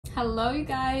Hello you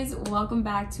guys, welcome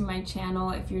back to my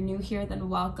channel. If you're new here, then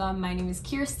welcome. My name is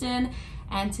Kirsten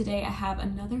and today I have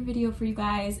another video for you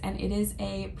guys, and it is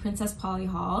a Princess Polly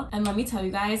haul. And let me tell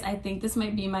you guys, I think this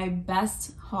might be my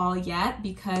best haul yet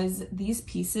because these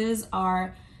pieces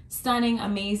are stunning,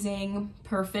 amazing,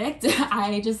 perfect.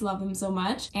 I just love them so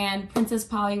much. And Princess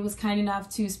Polly was kind enough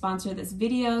to sponsor this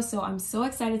video, so I'm so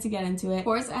excited to get into it. Of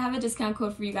course, I have a discount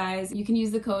code for you guys. You can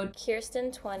use the code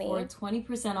Kirsten20 for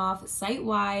 20% off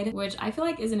site-wide, which I feel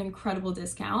like is an incredible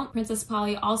discount. Princess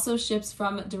Polly also ships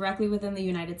from directly within the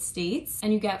United States,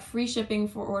 and you get free shipping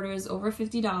for orders over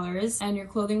 $50, and your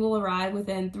clothing will arrive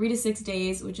within 3 to 6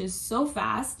 days, which is so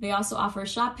fast. They also offer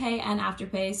ShopPay and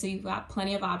AfterPay, so you've got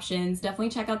plenty of options. Definitely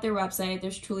check out their website.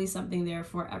 There's truly something there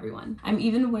for everyone. I'm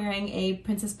even wearing a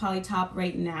Princess Polly top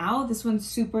right now. This one's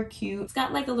super cute. It's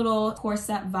got like a little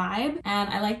corset vibe, and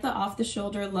I like the off the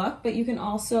shoulder look, but you can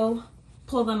also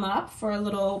pull them up for a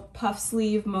little puff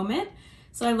sleeve moment.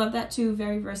 So I love that too,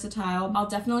 very versatile. I'll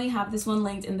definitely have this one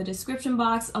linked in the description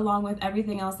box along with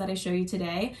everything else that I show you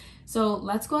today. So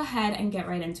let's go ahead and get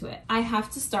right into it. I have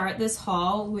to start this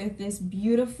haul with this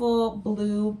beautiful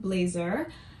blue blazer.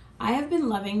 I have been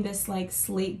loving this like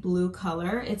slate blue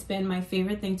color. It's been my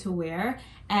favorite thing to wear.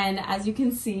 And as you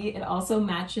can see, it also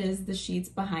matches the sheets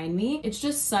behind me. It's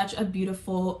just such a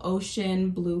beautiful ocean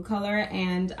blue color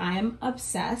and I am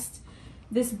obsessed.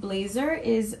 This blazer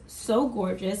is so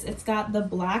gorgeous. It's got the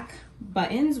black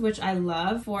buttons, which I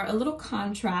love for a little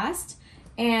contrast.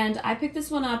 And I picked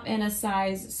this one up in a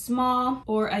size small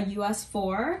or a US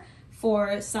 4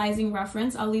 for sizing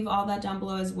reference. I'll leave all that down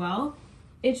below as well.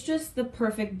 It's just the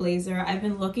perfect blazer. I've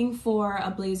been looking for a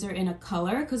blazer in a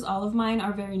color because all of mine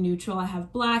are very neutral. I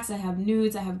have blacks, I have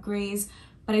nudes, I have grays,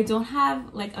 but I don't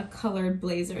have like a colored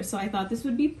blazer. So I thought this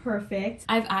would be perfect.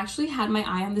 I've actually had my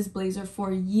eye on this blazer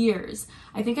for years.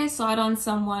 I think I saw it on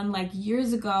someone like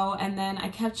years ago, and then I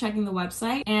kept checking the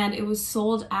website and it was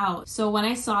sold out. So when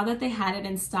I saw that they had it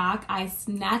in stock, I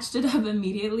snatched it up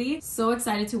immediately. So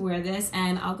excited to wear this,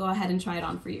 and I'll go ahead and try it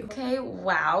on for you. Okay,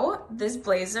 wow. This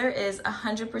blazer is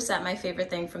 100% my favorite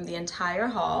thing from the entire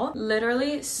haul.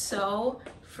 Literally so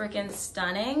freaking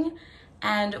stunning.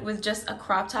 And with just a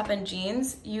crop top and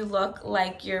jeans, you look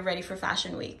like you're ready for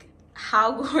fashion week.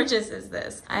 How gorgeous is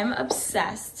this? I'm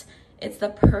obsessed. It's the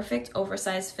perfect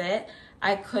oversized fit.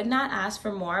 I could not ask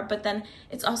for more, but then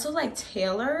it's also like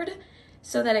tailored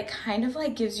so that it kind of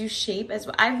like gives you shape as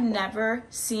well. I've never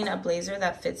seen a blazer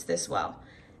that fits this well,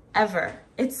 ever.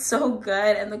 It's so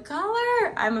good, and the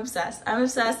color, I'm obsessed. I'm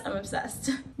obsessed, I'm obsessed.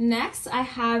 Next, I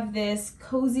have this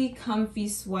cozy, comfy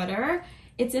sweater.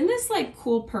 It's in this like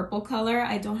cool purple color.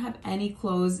 I don't have any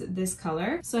clothes this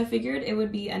color, so I figured it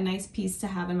would be a nice piece to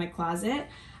have in my closet.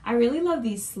 I really love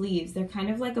these sleeves. They're kind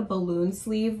of like a balloon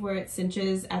sleeve where it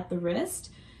cinches at the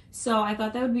wrist. So I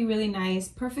thought that would be really nice,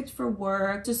 perfect for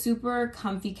work. It's a super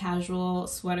comfy casual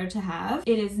sweater to have.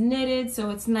 It is knitted, so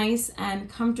it's nice and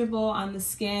comfortable on the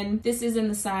skin. This is in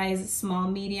the size small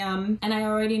medium, and I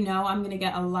already know I'm gonna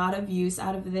get a lot of use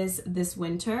out of this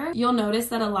winter. You'll notice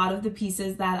that a lot of the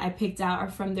pieces that I picked out are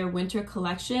from their winter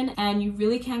collection, and you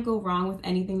really can't go wrong with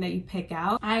anything that you pick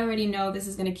out. I already know this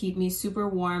is gonna keep me super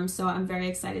warm, so I'm very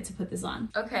excited to put this on.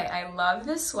 Okay, I love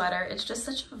this sweater. It's just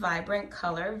such a vibrant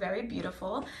color, very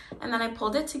beautiful. And then I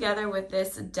pulled it together with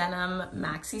this denim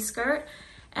maxi skirt,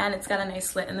 and it's got a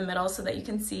nice slit in the middle so that you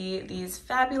can see these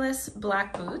fabulous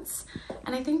black boots.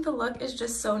 And I think the look is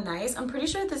just so nice. I'm pretty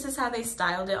sure this is how they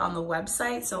styled it on the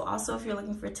website. So also if you're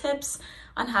looking for tips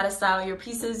on how to style your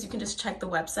pieces, you can just check the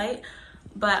website.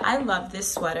 But I love this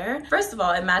sweater. First of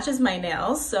all, it matches my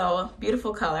nails, so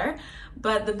beautiful color.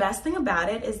 But the best thing about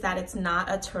it is that it's not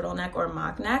a turtleneck or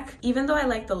mock neck. Even though I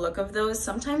like the look of those,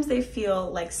 sometimes they feel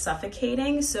like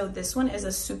suffocating. So this one is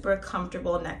a super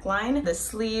comfortable neckline. The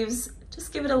sleeves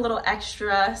just give it a little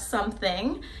extra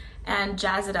something and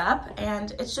jazz it up,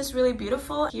 and it's just really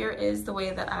beautiful. Here is the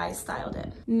way that I styled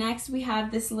it. Next, we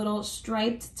have this little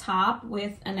striped top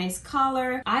with a nice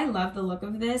collar. I love the look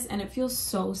of this, and it feels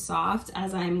so soft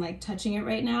as I'm like touching it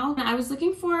right now. I was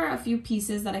looking for a few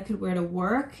pieces that I could wear to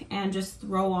work and just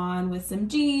throw on with some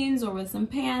jeans or with some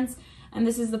pants, and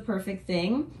this is the perfect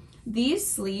thing. These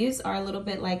sleeves are a little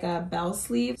bit like a bell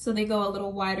sleeve, so they go a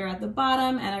little wider at the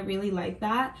bottom, and I really like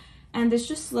that. And this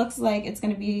just looks like it's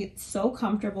gonna be so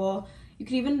comfortable. You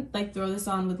could even like throw this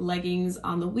on with leggings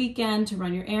on the weekend to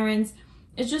run your errands.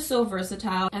 It's just so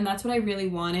versatile, and that's what I really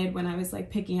wanted when I was like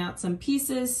picking out some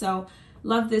pieces. So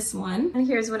love this one. And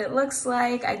here's what it looks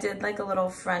like. I did like a little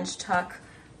French tuck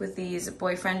with these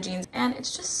boyfriend jeans, and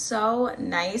it's just so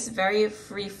nice, very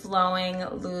free-flowing,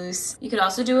 loose. You could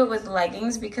also do it with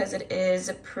leggings because it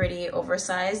is pretty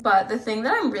oversized. But the thing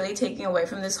that I'm really taking away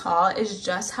from this haul is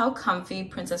just how comfy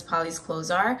Princess Polly's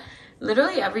clothes are.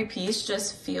 Literally every piece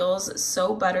just feels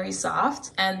so buttery soft,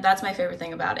 and that's my favorite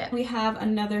thing about it. We have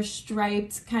another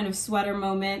striped kind of sweater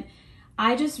moment.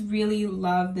 I just really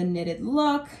love the knitted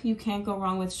look. You can't go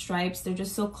wrong with stripes. They're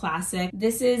just so classic.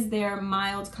 This is their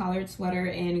mild collared sweater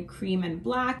in cream and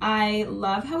black. I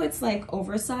love how it's like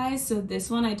oversized. So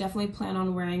this one I definitely plan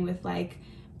on wearing with like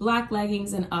black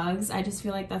leggings and Uggs. I just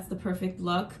feel like that's the perfect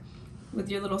look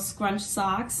with your little scrunch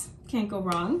socks. Can't go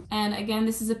wrong. And again,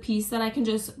 this is a piece that I can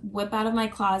just whip out of my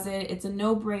closet. It's a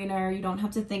no-brainer. You don't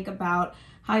have to think about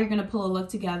how you're gonna pull a look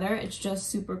together. It's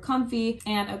just super comfy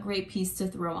and a great piece to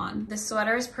throw on. The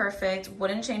sweater is perfect,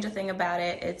 wouldn't change a thing about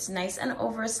it. It's nice and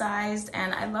oversized,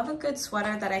 and I love a good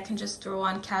sweater that I can just throw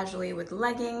on casually with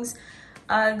leggings,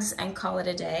 Uggs, and call it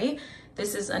a day.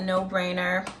 This is a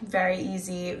no-brainer, very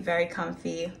easy, very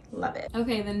comfy, love it.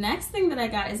 Okay, the next thing that I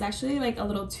got is actually like a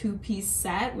little two-piece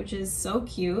set, which is so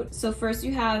cute. So first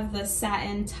you have the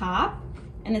satin top,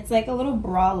 and it's like a little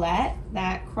bralette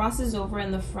that crosses over in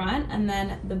the front, and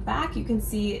then the back you can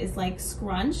see is like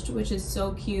scrunched, which is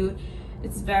so cute.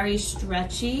 It's very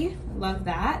stretchy, love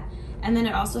that. And then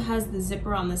it also has the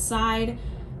zipper on the side.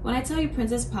 When I tell you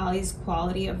Princess Polly's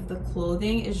quality of the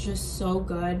clothing is just so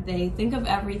good, they think of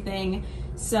everything,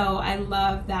 so I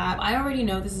love that. I already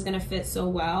know this is gonna fit so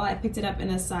well. I picked it up in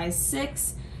a size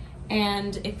 6,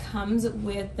 and it comes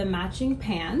with the matching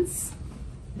pants.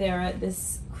 They're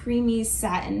this creamy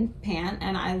satin pant,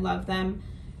 and I love them.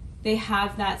 They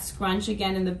have that scrunch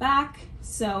again in the back,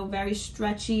 so very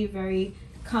stretchy, very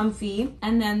comfy.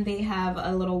 And then they have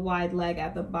a little wide leg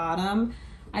at the bottom.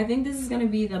 I think this is gonna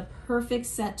be the perfect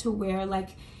set to wear, like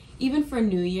even for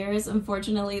New Year's.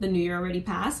 Unfortunately, the New Year already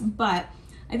passed, but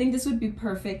I think this would be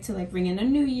perfect to like bring in a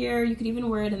new year. You could even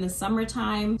wear it in the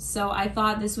summertime. So I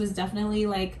thought this was definitely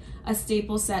like a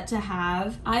staple set to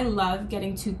have. I love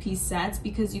getting two-piece sets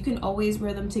because you can always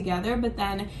wear them together, but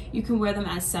then you can wear them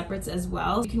as separates as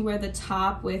well. You can wear the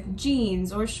top with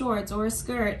jeans or shorts or a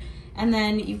skirt, and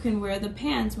then you can wear the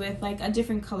pants with like a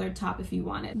different colored top if you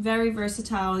want it. Very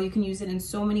versatile. You can use it in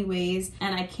so many ways,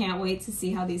 and I can't wait to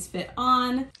see how these fit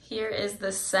on. Here is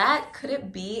the set. Could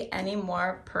it be any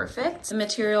more perfect? The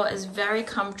material is very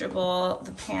comfortable.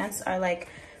 The pants are like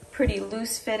pretty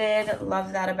loose fitted.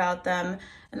 Love that about them.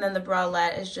 And then the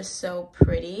bralette is just so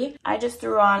pretty. I just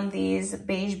threw on these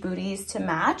beige booties to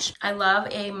match. I love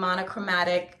a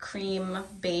monochromatic cream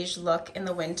beige look in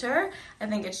the winter. I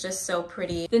think it's just so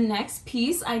pretty. The next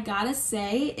piece, I gotta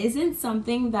say, isn't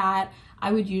something that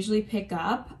I would usually pick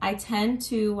up. I tend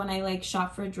to, when I like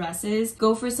shop for dresses,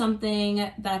 go for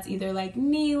something that's either like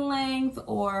knee length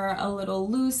or a little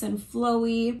loose and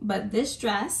flowy. But this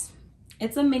dress,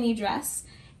 it's a mini dress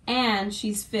and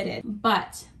she's fitted.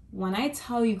 But when I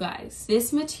tell you guys,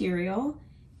 this material,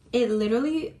 it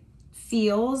literally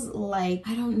feels like,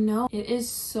 I don't know, it is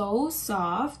so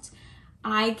soft.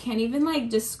 I can't even like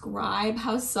describe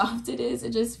how soft it is.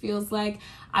 It just feels like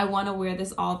I want to wear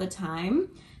this all the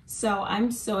time. So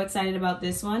I'm so excited about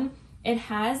this one. It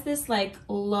has this like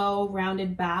low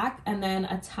rounded back and then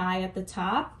a tie at the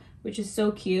top, which is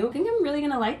so cute. I think I'm really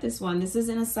gonna like this one. This is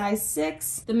in a size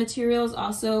 6. The material is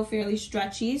also fairly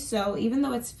stretchy, so even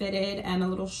though it's fitted and a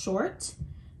little short,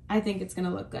 I think it's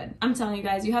gonna look good. I'm telling you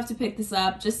guys, you have to pick this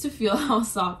up just to feel how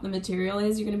soft the material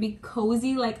is. You're gonna be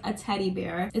cozy like a teddy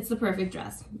bear. It's the perfect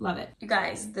dress, love it. You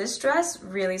guys, this dress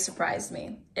really surprised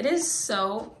me. It is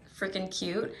so freaking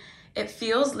cute. It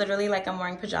feels literally like I'm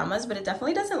wearing pajamas, but it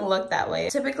definitely doesn't look that way.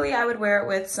 Typically, I would wear it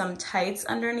with some tights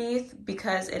underneath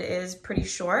because it is pretty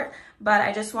short, but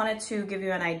I just wanted to give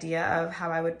you an idea of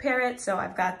how I would pair it. So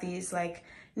I've got these like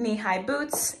knee-high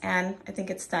boots, and I think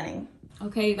it's stunning.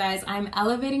 Okay, you guys, I'm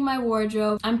elevating my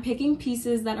wardrobe. I'm picking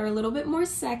pieces that are a little bit more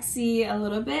sexy, a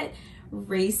little bit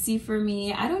racy for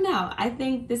me. I don't know. I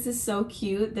think this is so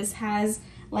cute. This has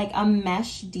like a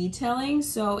mesh detailing,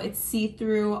 so it's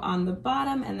see-through on the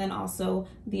bottom, and then also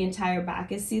the entire back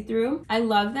is see-through. I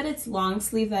love that it's long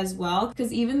sleeve as well,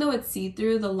 because even though it's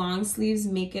see-through, the long sleeves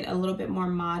make it a little bit more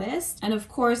modest. And of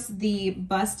course, the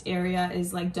bust area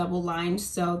is like double lined,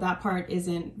 so that part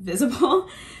isn't visible.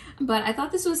 But I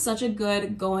thought this was such a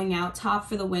good going out top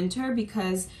for the winter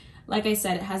because, like I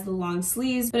said, it has the long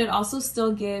sleeves, but it also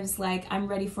still gives like, I'm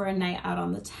ready for a night out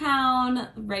on the town,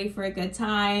 ready for a good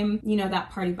time, you know,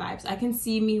 that party vibes. I can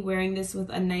see me wearing this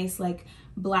with a nice like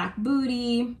black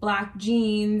bootie, black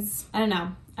jeans. I don't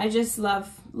know. I just love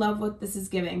what this is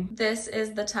giving. This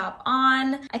is the top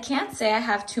on. I can't say I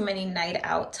have too many night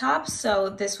out tops, so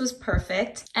this was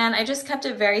perfect. And I just kept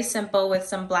it very simple with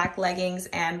some black leggings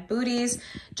and booties,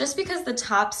 just because the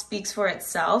top speaks for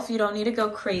itself. You don't need to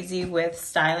go crazy with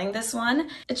styling this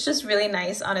one. It's just really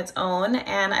nice on its own,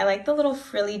 and I like the little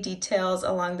frilly details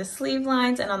along the sleeve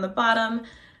lines and on the bottom.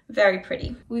 Very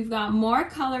pretty. We've got more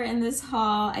color in this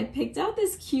haul. I picked out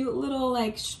this cute little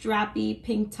like strappy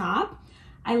pink top.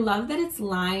 I love that it's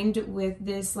lined with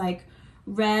this like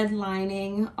red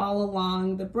lining all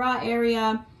along the bra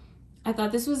area. I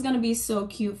thought this was gonna be so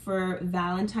cute for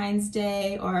Valentine's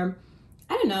Day, or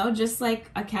I don't know, just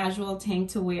like a casual tank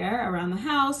to wear around the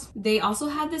house. They also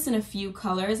had this in a few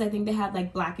colors. I think they had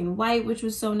like black and white, which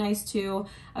was so nice too.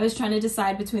 I was trying to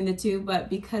decide between the two, but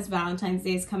because Valentine's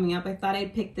Day is coming up, I thought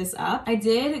I'd pick this up. I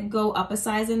did go up a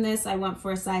size in this. I went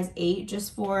for a size 8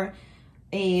 just for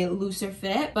a looser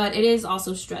fit, but it is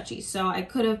also stretchy, so I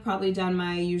could have probably done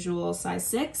my usual size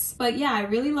 6. But yeah, I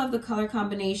really love the color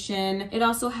combination. It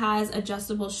also has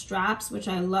adjustable straps, which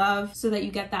I love, so that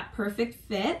you get that perfect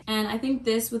fit. And I think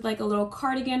this with like a little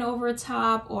cardigan over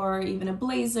top or even a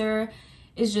blazer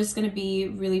is just gonna be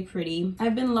really pretty.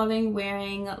 I've been loving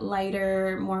wearing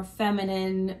lighter, more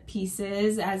feminine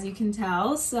pieces, as you can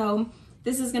tell, so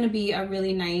this is gonna be a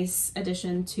really nice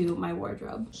addition to my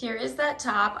wardrobe. Here is that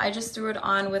top. I just threw it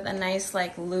on with a nice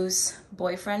like loose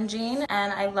boyfriend jean,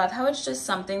 and I love how it's just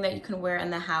something that you can wear in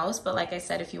the house, but like I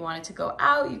said, if you wanted to go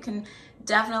out, you can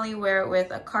definitely wear it with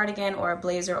a cardigan or a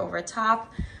blazer over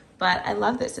top. But I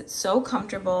love this. It's so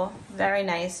comfortable, very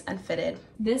nice and fitted.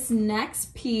 This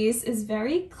next piece is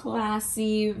very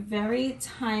classy, very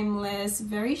timeless,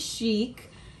 very chic.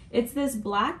 It's this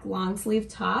black long sleeve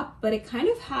top, but it kind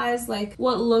of has like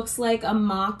what looks like a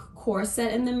mock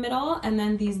corset in the middle, and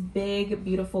then these big,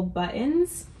 beautiful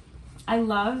buttons. I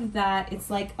love that it's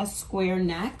like a square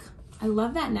neck. I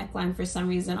love that neckline for some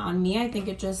reason on me. I think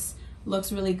it just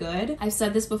looks really good. I've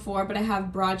said this before, but I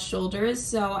have broad shoulders,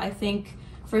 so I think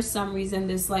for some reason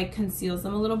this like conceals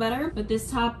them a little better. But this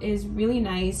top is really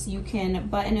nice. You can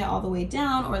button it all the way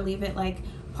down or leave it like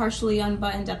partially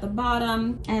unbuttoned at the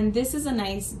bottom, and this is a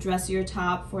nice dressier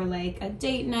top for like a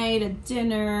date night, a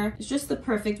dinner. It's just the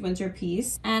perfect winter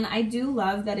piece, and I do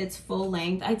love that it's full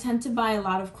length. I tend to buy a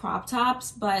lot of crop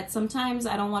tops, but sometimes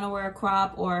I don't want to wear a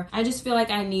crop, or I just feel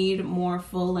like I need more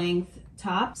full length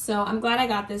top. So I'm glad I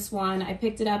got this one. I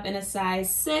picked it up in a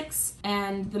size 6,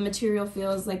 and the material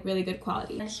feels like really good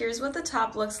quality. And here's what the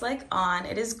top looks like on.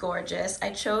 It is gorgeous.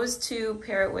 I chose to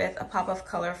pair it with a pop of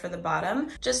color for the bottom,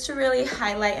 just to really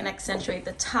highlight and accentuate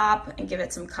the top and give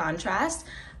it some contrast.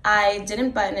 I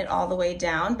didn't button it all the way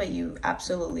down, but you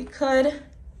absolutely could,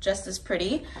 just as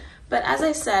pretty. But as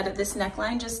I said, this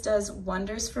neckline just does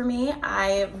wonders for me.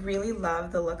 I really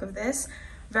love the look of this.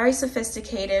 Very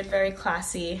sophisticated, very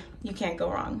classy. You can't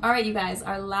go wrong. All right, you guys,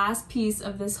 our last piece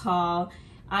of this haul.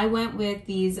 I went with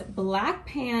these black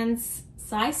pants,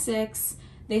 size 6.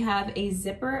 They have a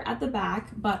zipper at the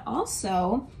back, but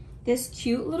also this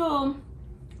cute little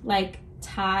like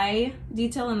tie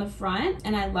detail in the front,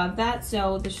 and I love that.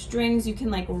 So the strings, you can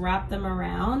like wrap them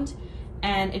around,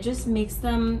 and it just makes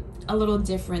them a little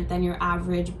different than your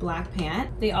average black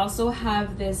pant. They also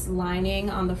have this lining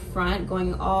on the front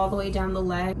going all the way down the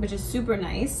leg, which is super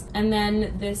nice. And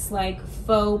then this like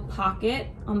faux pocket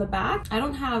on the back. I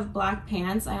don't have black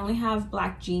pants, I only have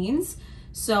black jeans.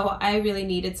 So I really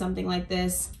needed something like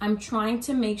this. I'm trying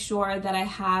to make sure that I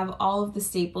have all of the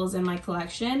staples in my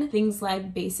collection. Things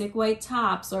like basic white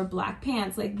tops or black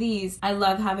pants like these. I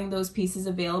love having those pieces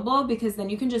available because then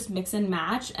you can just mix and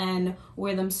match and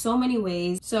wear them so many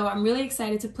ways. So I'm really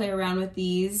excited to play around with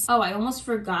these. Oh, I almost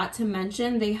forgot to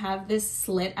mention they have this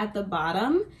slit at the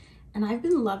bottom. And I've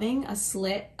been loving a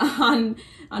slit on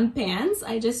pants.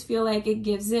 I just feel like it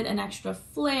gives it an extra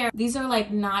flair. These are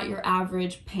like not your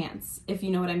average pants, if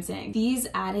you know what I'm saying. These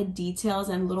added details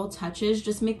and little touches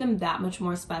just make them that much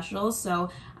more special.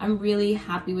 So I'm really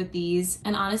happy with these.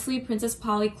 And honestly, Princess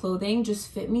Polly clothing just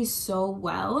fit me so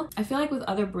well. I feel like with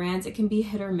other brands, it can be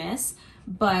hit or miss.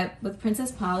 But with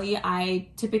Princess Polly, I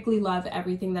typically love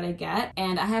everything that I get,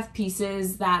 and I have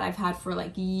pieces that I've had for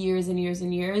like years and years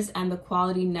and years, and the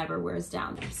quality never wears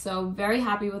down. So very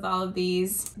happy with all of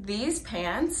these. These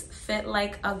pants fit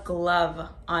like a glove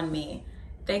on me.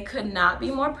 They could not be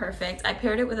more perfect. I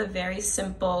paired it with a very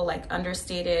simple, like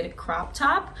understated crop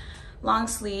top, long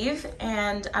sleeve,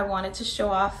 and I wanted to show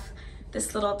off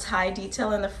this little tie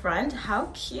detail in the front. How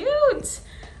cute!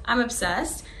 I'm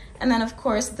obsessed. And then of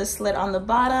course the slit on the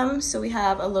bottom, so we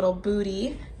have a little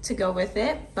booty to go with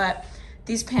it. But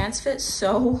these pants fit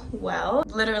so well,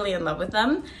 literally in love with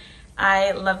them.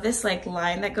 I love this like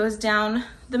line that goes down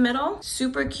the middle.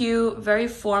 Super cute, very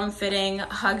form-fitting,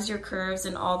 hugs your curves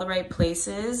in all the right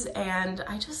places, and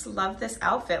I just love this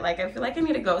outfit. Like, I feel like I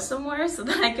need to go somewhere so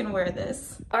that I can wear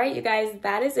this. All right, you guys,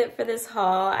 that is it for this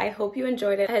haul. I hope you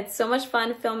enjoyed it. I had so much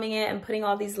fun filming it and putting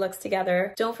all these looks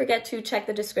together. Don't forget to check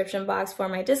the description box for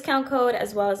my discount code,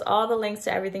 as well as all the links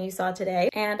to everything you saw today.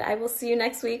 And I will see you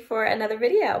next week for another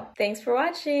video. Thanks for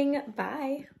watching.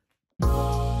 Bye.